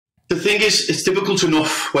The thing is, it's difficult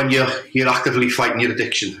enough when you're actively fighting your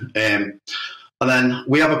addiction. And then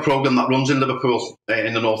we have a programme that runs in Liverpool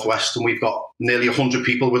in the northwest, and we've got nearly 100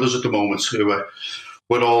 people with us at the moment who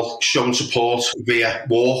we're all showing support via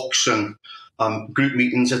walks and group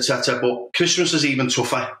meetings, etc. But Christmas is even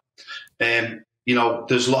tougher. You know,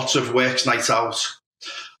 there's lots of works nights out,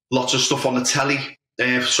 lots of stuff on the telly.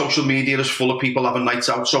 Social media is full of people having nights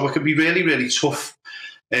out, so it can be really, really tough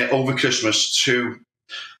over Christmas to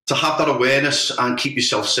have that awareness and keep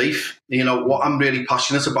yourself safe. You know, what I'm really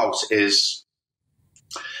passionate about is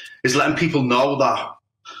letting people know that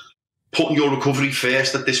putting your recovery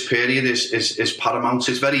first at this period is paramount.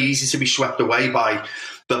 It's very easy to be swept away by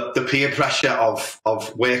the peer pressure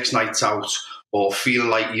of works nights out, or feeling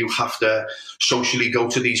like you have to socially go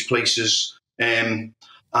to these places. And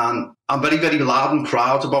I'm very, very loud and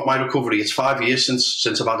proud about my recovery. It's 5 years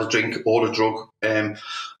since I've had a drink or a drug.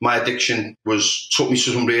 My addiction took me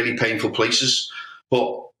to some really painful places.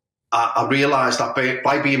 But I realised that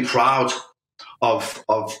by being proud of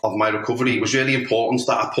my recovery, it was really important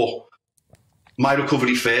that I put my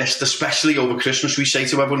recovery first, especially over Christmas. We say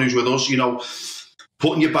to everyone who's with us, you know,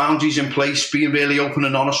 putting your boundaries in place, being really open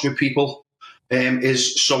and honest with people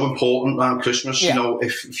is so important around Christmas. Yeah. You know,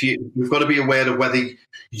 you've got to be aware of whether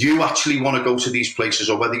you actually want to go to these places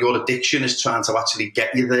or whether your addiction is trying to actually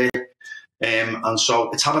get you there. And so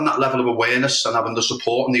it's having that level of awareness and having the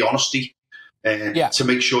support and the honesty to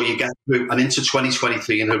make sure you get through and into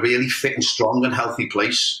 2023 in a really fit and strong and healthy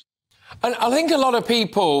place. And I think a lot of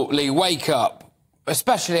people, Lee, wake up,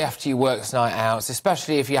 especially after you work night outs,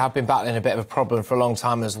 especially if you have been battling a bit of a problem for a long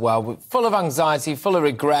time as well, full of anxiety, full of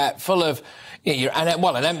regret, full of, you know,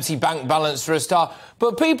 an empty bank balance for a start.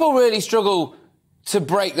 But people really struggle to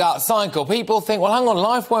break that cycle. People think, well, hang on,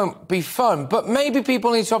 life won't be fun. But maybe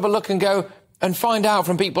people need to have a look and go and find out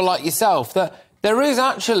from people like yourself that there is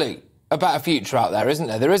actually a better future out there, isn't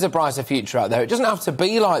there? There is a brighter future out there. It doesn't have to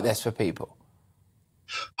be like this for people.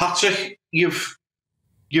 Patrick, you've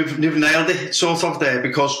nailed it sort of there,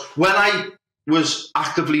 because when I was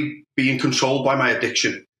actively being controlled by my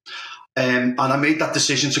addiction and I made that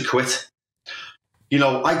decision to quit, you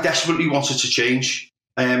know, I desperately wanted to change.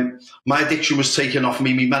 My addiction was taking off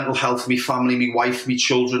me, my mental health, my family, my wife, my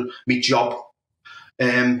children, my job,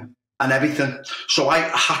 and everything. So I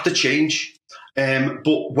had to change.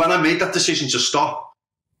 But when I made that decision to stop,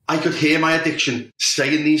 I could hear my addiction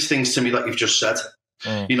saying these things to me that you've just said.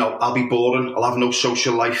 You know, I'll be boring, I'll have no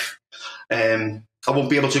social life, I won't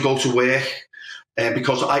be able to go to work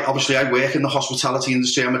because I work in the hospitality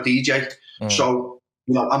industry, I'm a DJ. So,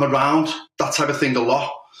 you know, I'm around that type of thing a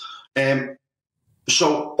lot.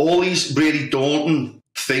 So all these really daunting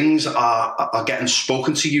things are getting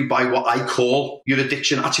spoken to you by what I call your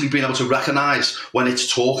addiction, actually being able to recognise when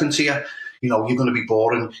it's talking to you. You know, you're going to be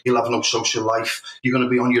boring, you'll have no social life, you're going to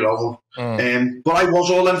be on your own. But I was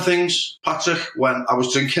all them things, Patrick, when I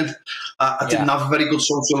was drinking. I didn't have a very good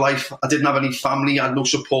social life. I didn't have any family. I had no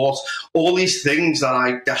support. All these things that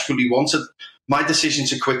I desperately wanted. My decision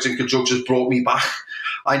to quit drinking drugs has brought me back.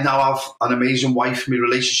 I now have an amazing wife. My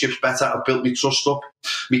relationship's better. I've built my trust up.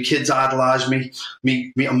 My kids idolise me.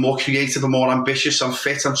 I'm more creative. I'm more ambitious. I'm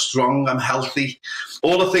fit. I'm strong. I'm healthy.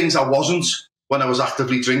 All the things I wasn't when I was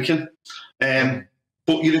actively drinking.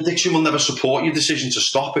 But your addiction will never support your decision to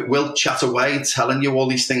stop. It will chat away, telling you all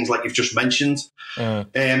these things like you've just mentioned.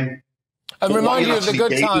 And remind you of the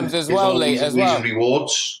good times as well, Lee, as well.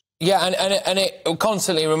 Rewards. Yeah, and it will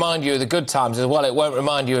constantly remind you of the good times as well. It won't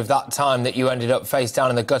remind you of that time that you ended up face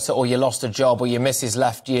down in the gutter, or you lost a job, or your missus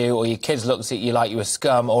left you, or your kids looked at you like you were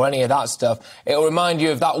scum, or any of that stuff. It will remind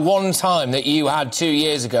you of that one time that you had 2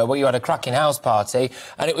 years ago where you had a cracking house party,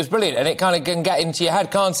 and it was brilliant. And it kind of can get into your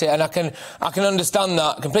head, can't it? And I can understand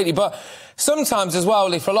that completely. But sometimes as well,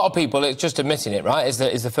 Lee, for a lot of people, it's just admitting it, right, is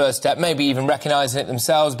the first step. Maybe even recognising it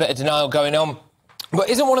themselves, a bit of denial going on. But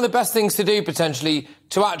isn't one of the best things to do, potentially,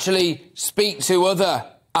 to actually speak to other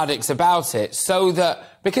addicts about it, so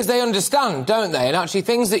that, because they understand, don't they? And actually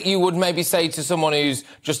things that you would maybe say to someone who's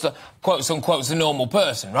just a, quotes unquote, a normal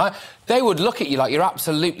person, right? They would look at you like you're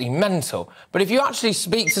absolutely mental. But if you actually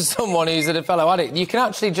speak to someone who's a fellow addict, you can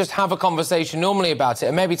actually just have a conversation normally about it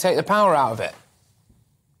and maybe take the power out of it.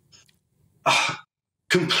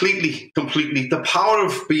 Completely. The power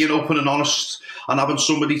of being open and honest and having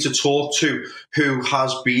somebody to talk to who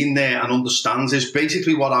has been there and understands is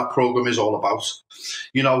basically what our programme is all about.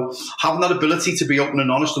 You know, having that ability to be open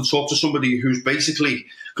and honest and talk to somebody who's basically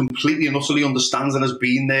completely and utterly understands and has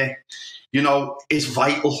been there, you know, is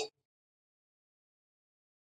vital.